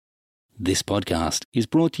This podcast is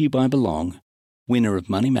brought to you by Belong, winner of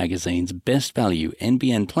Money Magazine's Best Value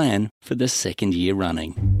NBN plan for the second year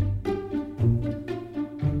running.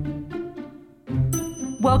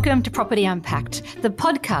 Welcome to Property Unpacked, the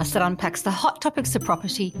podcast that unpacks the hot topics of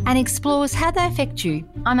property and explores how they affect you.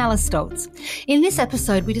 I'm Alice Stoltz. In this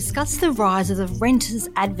episode, we discuss the rise of the renter's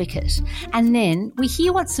advocate, and then we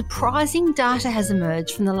hear what surprising data has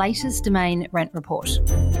emerged from the latest Domain Rent Report.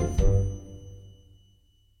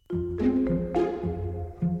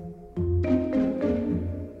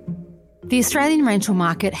 The Australian rental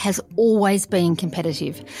market has always been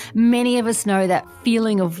competitive. Many of us know that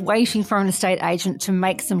feeling of waiting for an estate agent to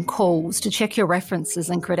make some calls to check your references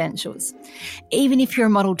and credentials. Even if you're a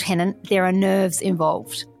model tenant, there are nerves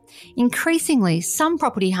involved. Increasingly, some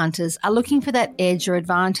property hunters are looking for that edge or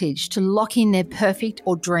advantage to lock in their perfect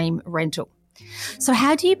or dream rental. So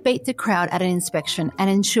how do you beat the crowd at an inspection and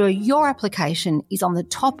ensure your application is on the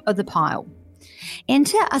top of the pile?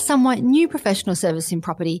 Enter a somewhat new professional service in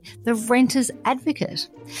property, the Renter's Advocate.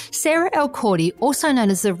 Sarah El-Cordy, also known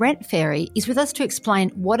as the Rent Fairy, is with us to explain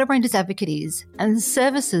what a Renter's Advocate is and the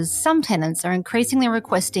services some tenants are increasingly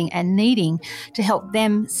requesting and needing to help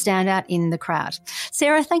them stand out in the crowd.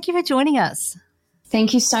 Sarah, thank you for joining us.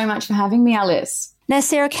 Thank you so much for having me, Alice. Now,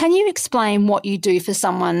 Sarah, can you explain what you do for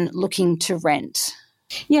someone looking to rent?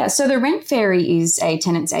 Yeah, so the Rent Fairy is a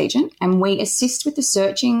tenant's agent, and we assist with the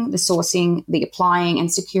searching, the sourcing, the applying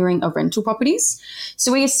and securing of rental properties.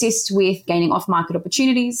 So we assist with gaining off-market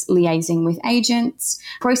opportunities, liaising with agents,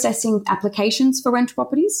 processing applications for rental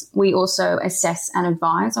properties. We also assess and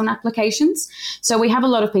advise on applications. So we have a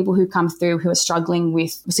lot of people who come through who are struggling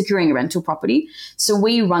with securing a rental property. So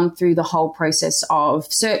we run through the whole process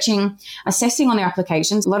of searching, assessing on their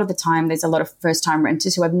applications. A lot of the time, there's a lot of first-time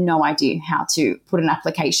renters who have no idea how to put an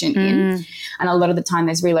application in, and a lot of the time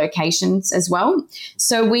there's relocations as well.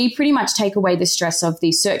 So we pretty much take away the stress of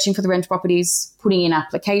the searching for the rental properties, putting in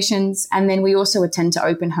applications, and then we also attend to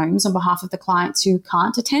open homes on behalf of the clients who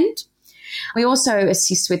can't attend. We also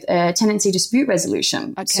assist with tenancy dispute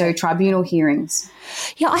resolution, so tribunal hearings.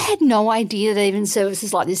 Yeah, I had no idea that even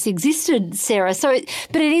services like this existed, Sarah.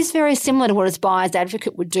 But it is very similar to what a buyer's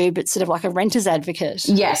advocate would do, but sort of like a renter's advocate.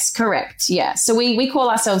 Yes, correct. Yeah. So we call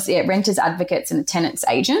ourselves renters advocates and a tenants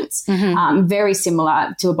agents. Very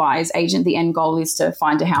similar to a buyer's agent. The end goal is to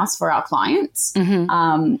find a house for our clients.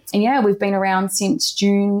 And yeah, we've been around since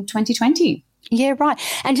June 2020. Yeah, right.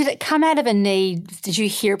 And did it come out of a need? Did you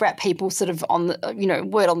hear about people sort of on the,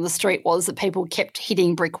 word on the street was that people kept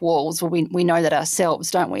hitting brick walls? Well, we know that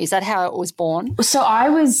ourselves, don't we? Is that how it was born? So I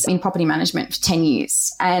was in property management for 10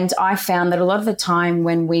 years, and I found that a lot of the time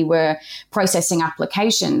when we were processing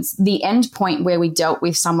applications, the end point where we dealt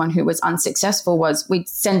with someone who was unsuccessful was we'd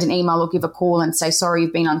send an email or give a call and say, sorry,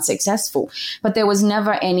 you've been unsuccessful. But there was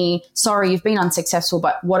never any, sorry, you've been unsuccessful,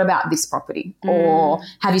 but what about this property? Or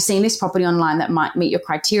have you seen this property online that might meet your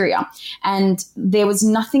criteria? And there was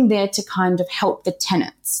nothing there to kind of help the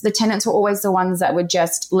tenants. The tenants were always the ones that were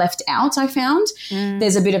just left out, I found.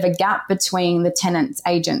 There's a bit of a gap between the tenants,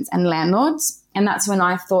 agents and landlords. And that's when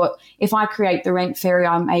I thought, if I create the Rent Fairy,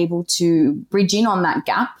 I'm able to bridge in on that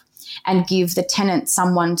gap and give the tenant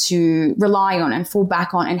someone to rely on and fall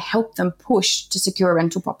back on and help them push to secure a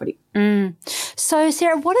rental property. So,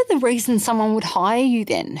 Sarah, what are the reasons someone would hire you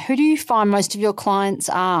then? Who do you find most of your clients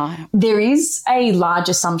are? There is a large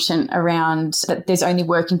assumption around that there's only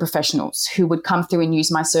working professionals who would come through and use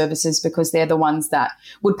my services because they're the ones that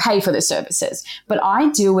would pay for the services. But I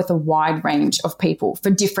deal with a wide range of people for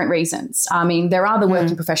different reasons. I mean, there are the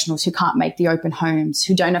working professionals who can't make the open homes,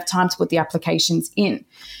 who don't have time to put the applications in.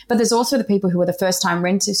 But there's also the people who are the first-time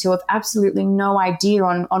renters who have absolutely no idea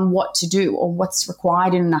on what to do or what's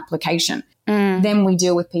required in an application. Then we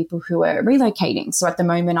deal with people who are relocating. So at the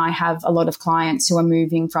moment, I have a lot of clients who are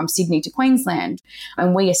moving from Sydney to Queensland,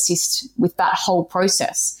 and we assist with that whole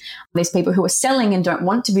process. There's people who are selling and don't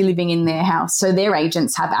want to be living in their house, so their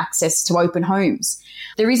agents have access to open homes.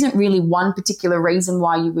 There isn't really one particular reason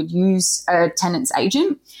why you would use a tenant's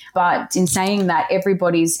agent, but in saying that,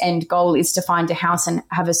 everybody's end goal is to find a house and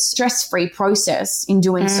have a stress-free process in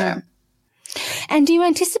doing so. And do you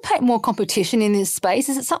anticipate more competition in this space?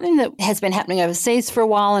 Is it something that has been happening overseas for a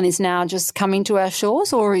while and is now just coming to our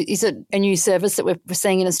shores, or is it a new service that we're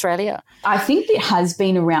seeing in Australia? I think it has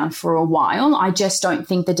been around for a while. I just don't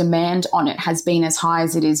think the demand on it has been as high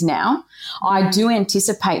as it is now. I do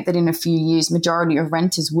anticipate that in a few years, majority of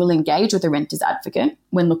renters will engage with a renter's advocate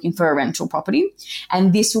when looking for a rental property,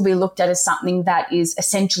 and this will be looked at as something that is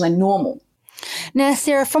essential and normal. Now,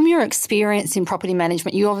 Sarah, from your experience in property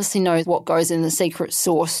management, you obviously know what goes in the secret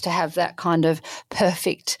sauce to have that kind of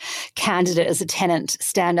perfect candidate as a tenant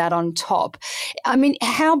stand out on top. I mean,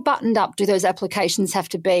 how buttoned up do those applications have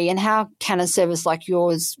to be, and how can a service like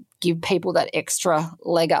yours give people that extra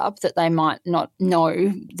leg up that they might not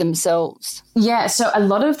know themselves? Yeah, so a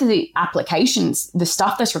lot of the applications, the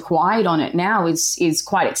stuff that's required on it now is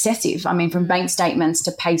quite excessive. I mean, from bank statements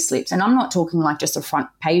to pay slips, and I'm not talking like just the front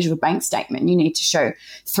page of a bank statement. You need to show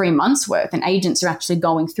 3 months worth, and agents are actually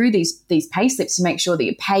going through these pay slips to make sure that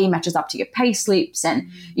your pay matches up to your pay slips, and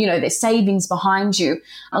there's savings behind you.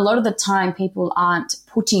 A lot of the time people aren't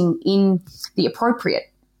putting in the appropriate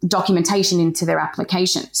documentation into their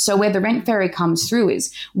application. So where the Rent Fairy comes through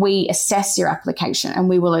is we assess your application and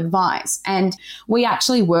we will advise. And we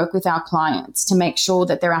actually work with our clients to make sure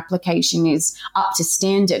that their application is up to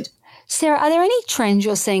standard. Sarah, are there any trends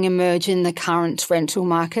you're seeing emerge in the current rental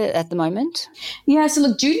market at the moment? Yeah, so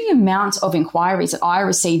look, due to the amount of inquiries that I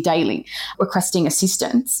receive daily requesting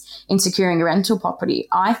assistance in securing a rental property,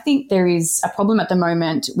 I think there is a problem at the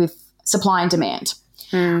moment with supply and demand.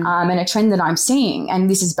 And a trend that I'm seeing, and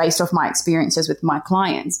this is based off my experiences with my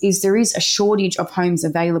clients, is there is a shortage of homes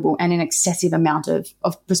available and an excessive amount of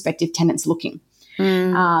prospective tenants looking.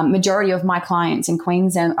 Majority of my clients in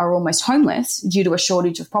Queensland are almost homeless due to a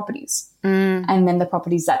shortage of properties. And then the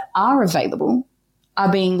properties that are available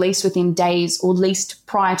are being leased within days or leased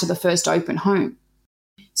prior to the first open home.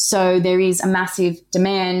 So there is a massive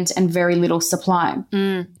demand and very little supply.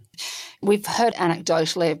 We've heard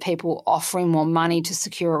anecdotally of people offering more money to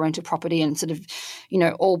secure a rental property and sort of,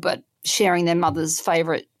 all but sharing their mother's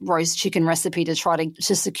favourite roast chicken recipe to try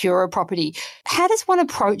to secure a property. How does one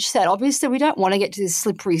approach that? Obviously, we don't want to get to this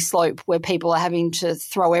slippery slope where people are having to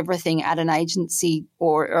throw everything at an agency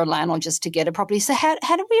or a landlord just to get a property. So how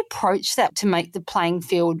do we approach that to make the playing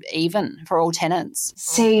field even for all tenants?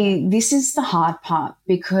 See, this is the hard part,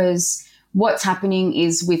 because what's happening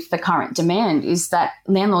is with the current demand is that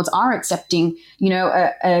landlords are accepting,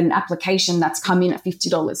 an application that's come in at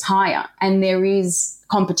 $50 higher. And there is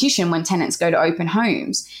competition when tenants go to open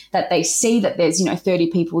homes, that they see that there's, 30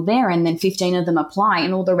 people there and then 15 of them apply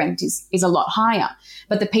and all the rent is a lot higher.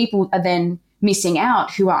 But the people are then missing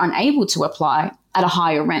out who are unable to apply at a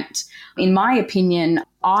higher rent. In my opinion,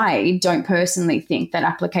 I don't personally think that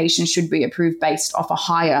applications should be approved based off a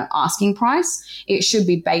higher asking price. It should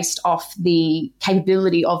be based off the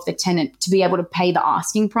capability of the tenant to be able to pay the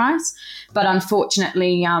asking price. But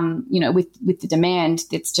unfortunately, with the demand,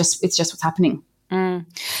 it's just what's happening.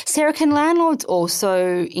 Sarah, can landlords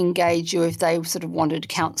also engage you if they sort of wanted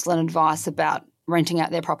counsel and advice about renting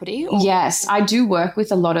out their property? Yes, I do work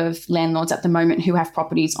with a lot of landlords at the moment who have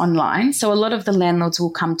properties online. So a lot of the landlords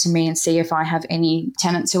will come to me and see if I have any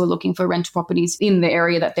tenants who are looking for rental properties in the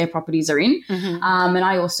area that their properties are in. And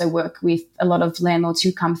I also work with a lot of landlords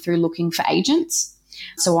who come through looking for agents.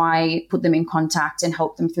 So I put them in contact and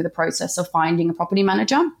help them through the process of finding a property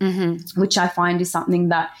manager, which I find is something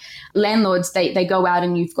that landlords, they go out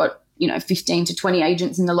and you've got, 15 to 20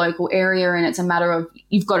 agents in the local area, and it's a matter of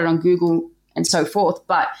you've got it on Google and so forth.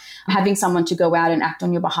 But having someone to go out and act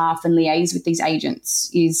on your behalf and liaise with these agents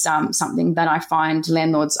is something that I find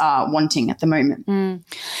landlords are wanting at the moment.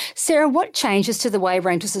 Sarah, what changes to the way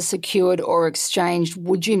rentals are secured or exchanged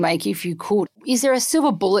would you make if you could? Is there a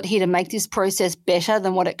silver bullet here to make this process better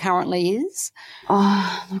than what it currently is?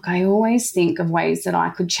 Oh, look, I always think of ways that I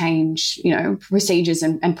could change, procedures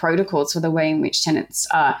and protocols for the way in which tenants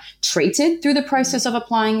are treated through the process of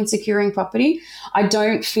applying and securing property. I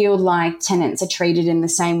don't feel like tenants are treated in the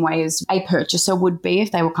same way as a purchaser would be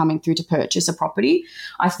if they were coming through to purchase a property.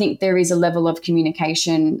 I think there is a level of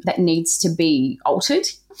communication that needs to be altered.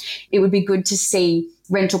 It would be good to see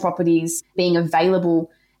rental properties being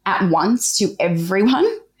available at once to everyone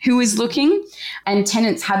who is looking, and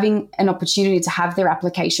tenants having an opportunity to have their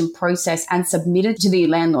application processed and submitted to the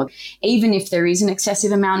landlord. Even if there is an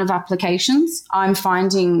excessive amount of applications, I'm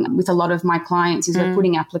finding with a lot of my clients is we're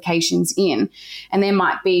putting applications in, and there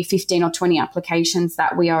might be 15 or 20 applications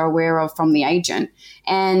that we are aware of from the agent.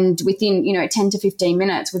 And within, 10 to 15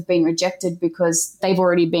 minutes, we've been rejected because they've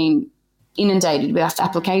already been inundated with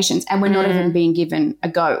applications and we're not even being given a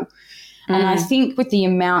go. And I think with the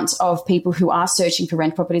amount of people who are searching for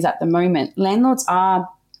rent properties at the moment, landlords are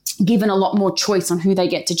given a lot more choice on who they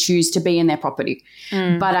get to choose to be in their property.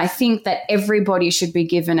 But I think that everybody should be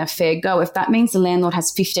given a fair go. If that means the landlord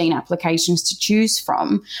has 15 applications to choose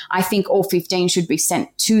from, I think all 15 should be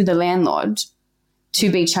sent to the landlord to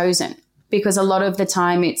be chosen. Because a lot of the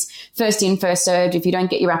time it's first in, first served. If you don't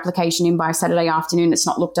get your application in by Saturday afternoon, it's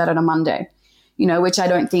not looked at on a Monday, which I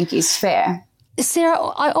don't think is fair. Sarah,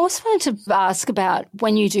 I also wanted to ask about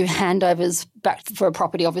when you do handovers back for a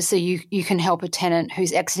property. Obviously, you can help a tenant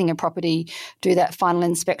who's exiting a property do that final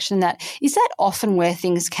inspection. Is that often where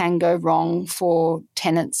things can go wrong for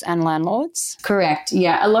tenants and landlords? Correct.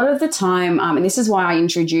 Yeah. A lot of the time, and this is why I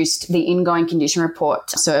introduced the ingoing condition report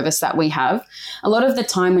service that we have. A lot of the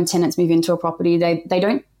time when tenants move into a property, they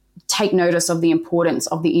don't take notice of the importance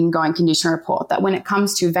of the ingoing condition report, that when it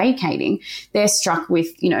comes to vacating, they're struck with,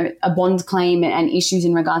 a bond claim and issues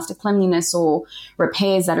in regards to cleanliness or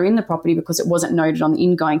repairs that are in the property because it wasn't noted on the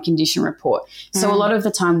ingoing condition report. So a lot of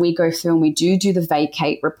the time we go through and we do the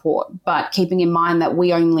vacate report, but keeping in mind that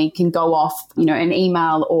we only can go off, an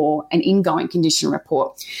email or an ingoing condition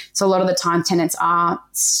report. So a lot of the time tenants are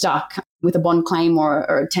stuck with a bond claim or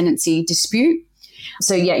a tenancy dispute.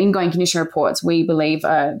 So, ingoing condition reports, we believe,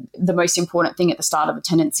 are the most important thing at the start of a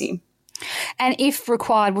tenancy. And if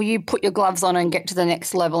required, will you put your gloves on and get to the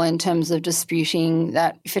next level in terms of disputing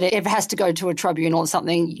that? If it ever has to go to a tribunal or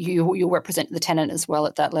something, you'll represent the tenant as well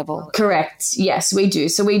at that level? Correct. Yes, we do.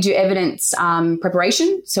 So we do evidence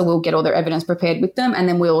preparation. So we'll get all their evidence prepared with them, and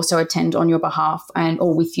then we'll also attend on your behalf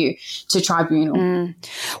or with you to tribunal.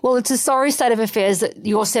 Well, it's a sorry state of affairs that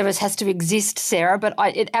your service has to exist, Sarah, but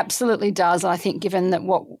it absolutely does. I think given that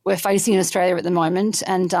what we're facing in Australia at the moment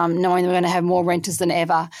and knowing we're going to have more renters than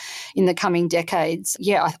ever in the coming decades.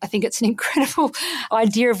 I think it's an incredible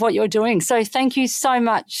idea of what you're doing. So thank you so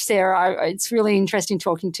much, Sarah. It's really interesting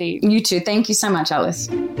talking to you. You too. Thank you so much, Alice.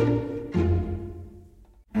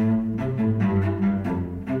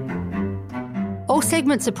 All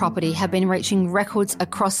segments of property have been reaching records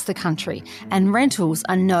across the country, and rentals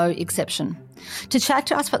are no exception. To chat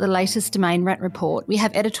to us about the latest Domain Rent Report, we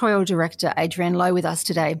have Editorial Director Adrian Lowe with us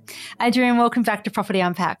today. Adrian, welcome back to Property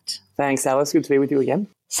Unpacked. Thanks, Alice. Good to be with you again.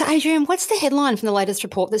 So, Adrian, what's the headline from the latest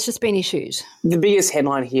report that's just been issued? The biggest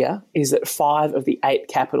headline here is that 5 of the 8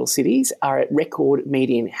 capital cities are at record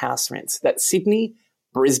median house rents. That's Sydney,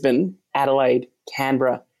 Brisbane, Adelaide,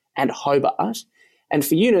 Canberra and Hobart. And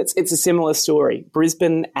for units, it's a similar story.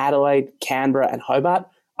 Brisbane, Adelaide, Canberra and Hobart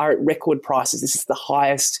are at record prices. This is the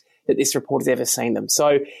highest that this report has ever seen them.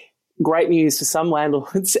 So great news for some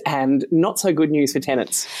landlords and not so good news for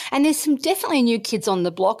tenants. And there's some definitely new kids on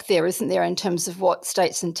the block there, isn't there, in terms of what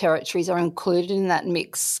states and territories are included in that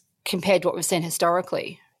mix compared to what we've seen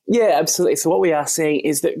historically? Yeah, absolutely. So what we are seeing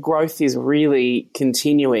is that growth is really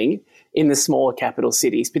continuing in the smaller capital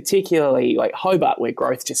cities, particularly like Hobart, where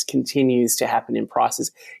growth just continues to happen in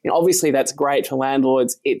prices. Obviously that's great for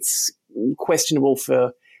landlords. It's questionable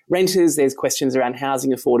for renters. There's questions around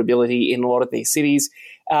housing affordability in a lot of these cities.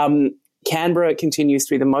 Canberra continues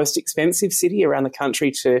to be the most expensive city around the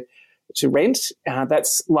country to rent.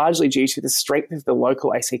 That's largely due to the strength of the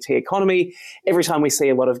local ACT economy. Every time we see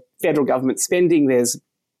a lot of federal government spending, there's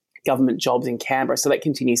government jobs in Canberra. So that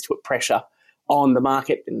continues to put pressure on the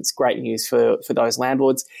market, and it's great news for those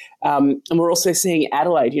landlords. And we're also seeing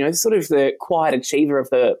Adelaide, sort of the quiet achiever of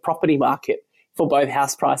the property market for both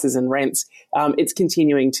house prices and rents. It's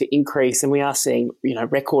continuing to increase, and we are seeing,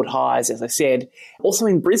 record highs, as I said. Also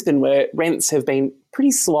in Brisbane, where rents have been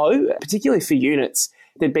pretty slow, particularly for units.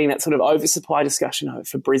 There'd been that sort of oversupply discussion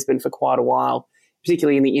for Brisbane for quite a while,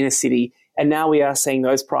 particularly in the inner city. And now we are seeing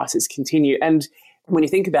those prices continue. And when you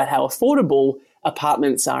think about how affordable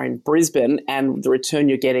apartments are in Brisbane and the return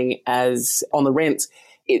you're getting as on the rents,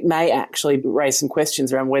 it may actually raise some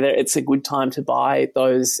questions around whether it's a good time to buy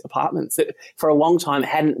those apartments that for a long time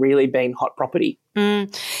hadn't really been hot property.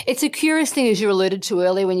 It's a curious thing, as you alluded to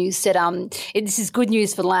earlier when you said this is good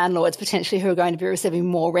news for landlords potentially who are going to be receiving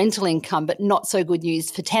more rental income, but not so good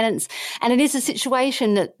news for tenants. And it is a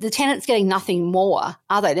situation that the tenant's getting nothing more,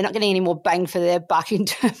 are they? They're not getting any more bang for their buck in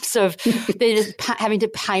terms of they're just having to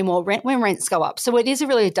pay more rent when rents go up. So it is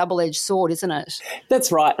really a double-edged sword, isn't it?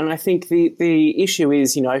 That's right. And I think the issue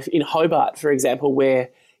is, in Hobart, for example, where,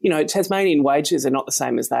 Tasmanian wages are not the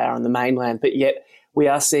same as they are on the mainland, but yet we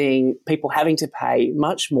are seeing people having to pay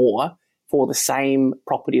much more for the same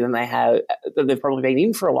property than they've probably been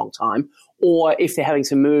in for a long time. Or if they're having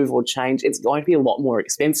to move or change, it's going to be a lot more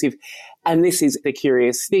expensive. And this is the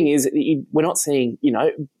curious thing is that we're not seeing,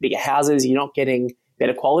 bigger houses. You're not getting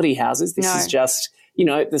better quality houses. This is just,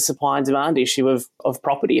 the supply and demand issue of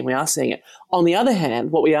property, and we are seeing it. On the other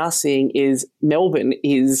hand, what we are seeing is Melbourne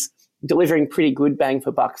is delivering pretty good bang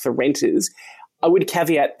for buck for renters. I would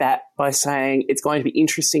caveat that by saying it's going to be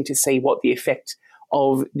interesting to see what the effect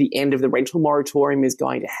of the end of the rental moratorium is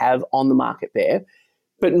going to have on the market there.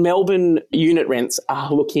 But Melbourne unit rents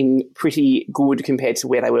are looking pretty good compared to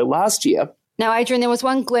where they were last year. Now, Adrian, there was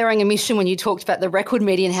one glaring omission when you talked about the record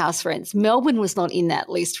median house rents. Melbourne was not in that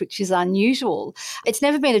list, which is unusual. It's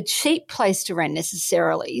never been a cheap place to rent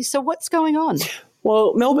necessarily. So what's going on?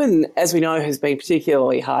 Well, Melbourne, as we know, has been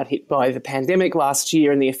particularly hard hit by the pandemic last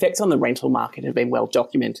year, and the effects on the rental market have been well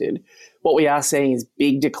documented. What we are seeing is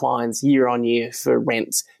big declines year on year for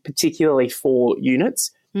rents, particularly for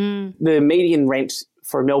units. The median rent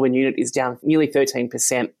for a Melbourne unit is down nearly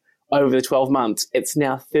 13% over the 12 months. It's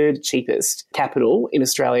now third cheapest capital in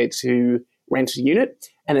Australia to rent a unit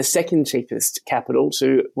and the second cheapest capital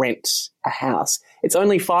to rent a house. It's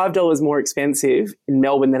only $5 more expensive in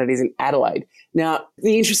Melbourne than it is in Adelaide. Now,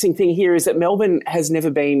 the interesting thing here is that Melbourne has never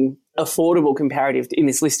been affordable comparative in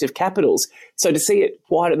this list of capitals. So to see it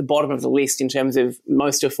quite at the bottom of the list in terms of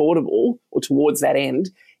most affordable or towards that end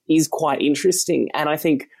is quite interesting. And I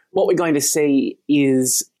think what we're going to see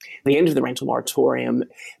is the end of the rental moratorium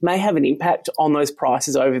may have an impact on those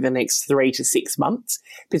prices over the next 3 to 6 months,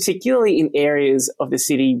 particularly in areas of the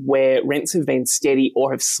city where rents have been steady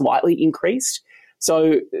or have slightly increased.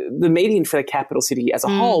 So the median for the capital city as a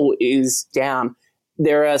whole is down.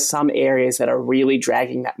 There are some areas that are really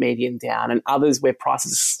dragging that median down and others where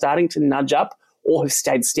prices are starting to nudge up or have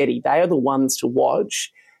stayed steady. They are the ones to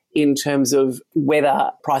watch in terms of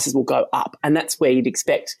whether prices will go up. And that's where you'd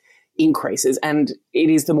expect increases. And it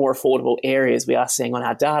is the more affordable areas we are seeing on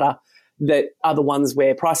our data that are the ones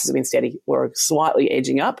where prices have been steady or are slightly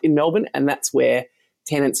edging up in Melbourne. And that's where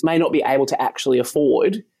tenants may not be able to actually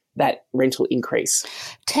afford that rental increase.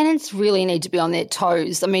 Tenants really need to be on their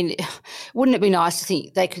toes. I mean, wouldn't it be nice to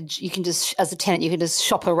think you can just, as a tenant, you can just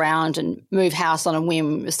shop around and move house on a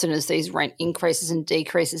whim as soon as these rent increases and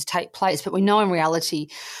decreases take place? But we know in reality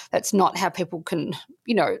that's not how people can,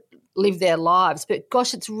 live their lives. But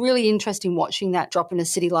gosh, it's really interesting watching that drop in a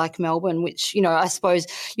city like Melbourne, which, I suppose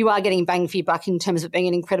you are getting bang for your buck in terms of being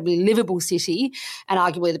an incredibly livable city and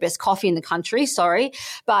arguably the best coffee in the country,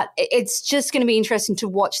 But it's just going to be interesting to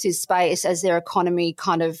watch this space as their economy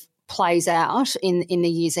kind of plays out in the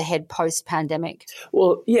years ahead post-pandemic.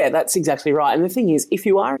 Well, yeah, that's exactly right. And the thing is, if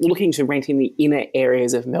you are looking to rent in the inner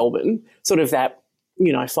areas of Melbourne, sort of that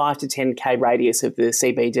 5 to 10K radius of the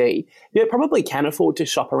CBD, you probably can afford to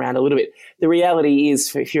shop around a little bit. The reality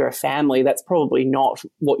is, if you're a family, that's probably not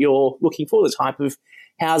what you're looking for, the type of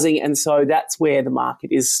housing. And so that's where the market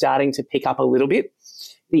is starting to pick up a little bit.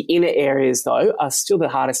 The inner areas, though, are still the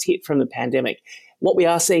hardest hit from the pandemic. What we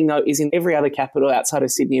are seeing, though, is in every other capital outside of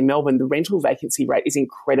Sydney and Melbourne, the rental vacancy rate is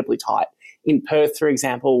incredibly tight. In Perth, for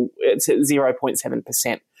example, it's at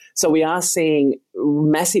 0.7%. So we are seeing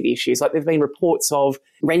massive issues. Like there have been reports of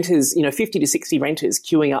renters, 50 to 60 renters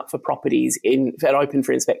queuing up for properties that open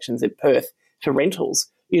for inspections at Perth for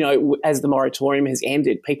rentals. As the moratorium has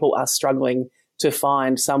ended, people are struggling to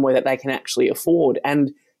find somewhere that they can actually afford.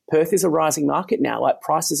 And Perth is a rising market now. Like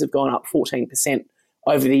prices have gone up 14%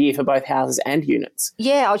 over the year for both houses and units.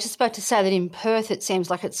 Yeah, I was just about to say that in Perth it seems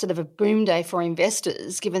like it's sort of a boom day for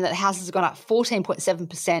investors, given that houses have gone up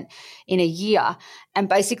 14.7% in a year, and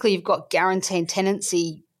basically you've got guaranteed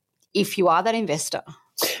tenancy if you are that investor.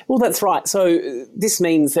 Well, that's right. So this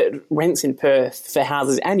means that rents in Perth for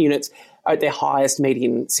houses and units are at their highest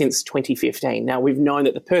median since 2015. Now, we've known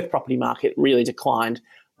that the Perth property market really declined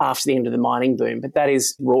after the end of the mining boom, but that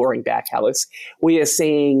is roaring back, Alice. We are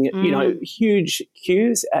seeing, huge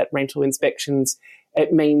queues at rental inspections.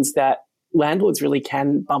 It means that landlords really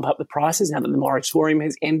can bump up the prices now that the moratorium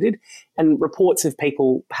has ended, and reports of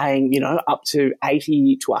people paying, up to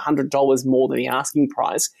 $80 to $100 more than the asking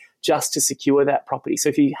price just to secure that property. So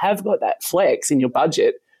if you have got that flex in your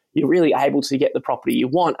budget, you're really able to get the property you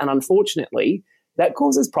want. And unfortunately, that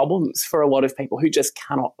causes problems for a lot of people who just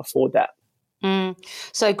cannot afford that.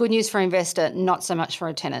 So good news for investor, not so much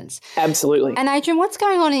for tenants. Absolutely. And Adrian, what's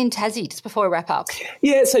going on in Tassie, just before we wrap up?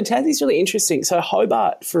 Yeah, so Tassie's really interesting. So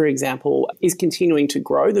Hobart, for example, is continuing to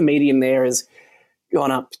grow. The median there has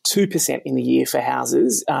gone up 2% in the year for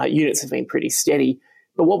houses. Units have been pretty steady.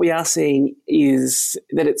 But what we are seeing is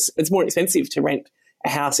that it's more expensive to rent a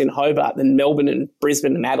house in Hobart than Melbourne and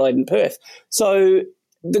Brisbane and Adelaide and Perth. So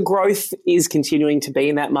the growth is continuing to be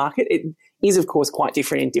in that market. It is, of course, quite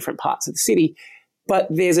different in different parts of the city. But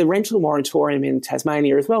there's a rental moratorium in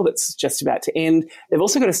Tasmania as well that's just about to end. They've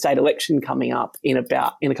also got a state election coming up in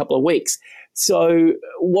a couple of weeks. So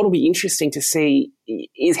what will be interesting to see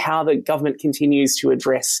is how the government continues to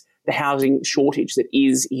address the housing shortage that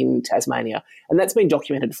is in Tasmania. And that's been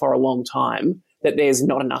documented for a long time, that there's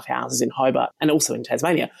not enough houses in Hobart and also in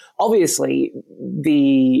Tasmania. Obviously,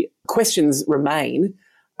 the questions remain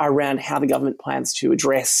around how the government plans to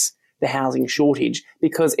address the housing shortage,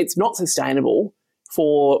 because it's not sustainable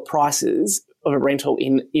for prices of a rental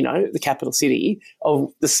in, the capital city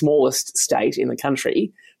of the smallest state in the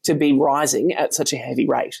country to be rising at such a heavy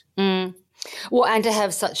rate. Well, and to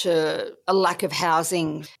have such a lack of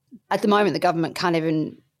housing. At the moment, the government can't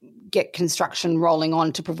even get construction rolling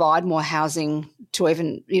on to provide more housing to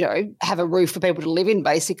even, have a roof for people to live in,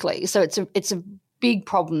 basically. So it's a big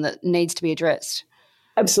problem that needs to be addressed.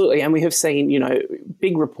 Absolutely. And we have seen,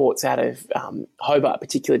 big reports out of Hobart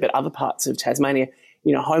particularly, but other parts of Tasmania,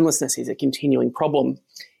 homelessness is a continuing problem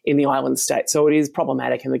in the island state. So it is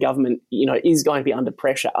problematic, and the government, is going to be under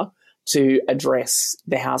pressure to address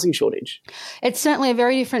the housing shortage. It's certainly a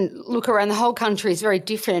very different look around the whole country. Is very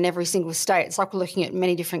different in every single state. It's like we're looking at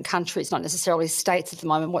many different countries, not necessarily states at the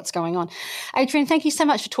moment, what's going on. Adrian, thank you so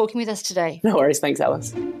much for talking with us today. No worries. Thanks,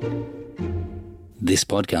 Alice. This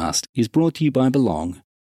podcast is brought to you by Belong,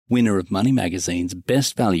 winner of Money Magazine's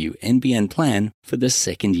Best Value NBN Plan for the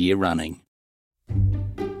second year running.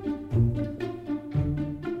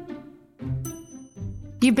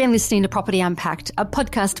 You've been listening to Property Unpacked, a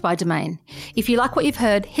podcast by Domain. If you like what you've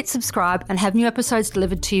heard, hit subscribe and have new episodes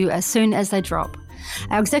delivered to you as soon as they drop.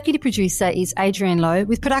 Our executive producer is Adrian Lowe,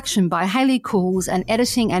 with production by Hayley Cools and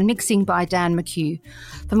editing and mixing by Dan McHugh.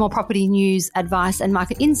 For more property news, advice and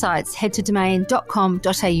market insights, head to domain.com.au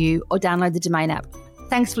or download the Domain app.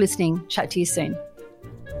 Thanks for listening. Chat to you soon.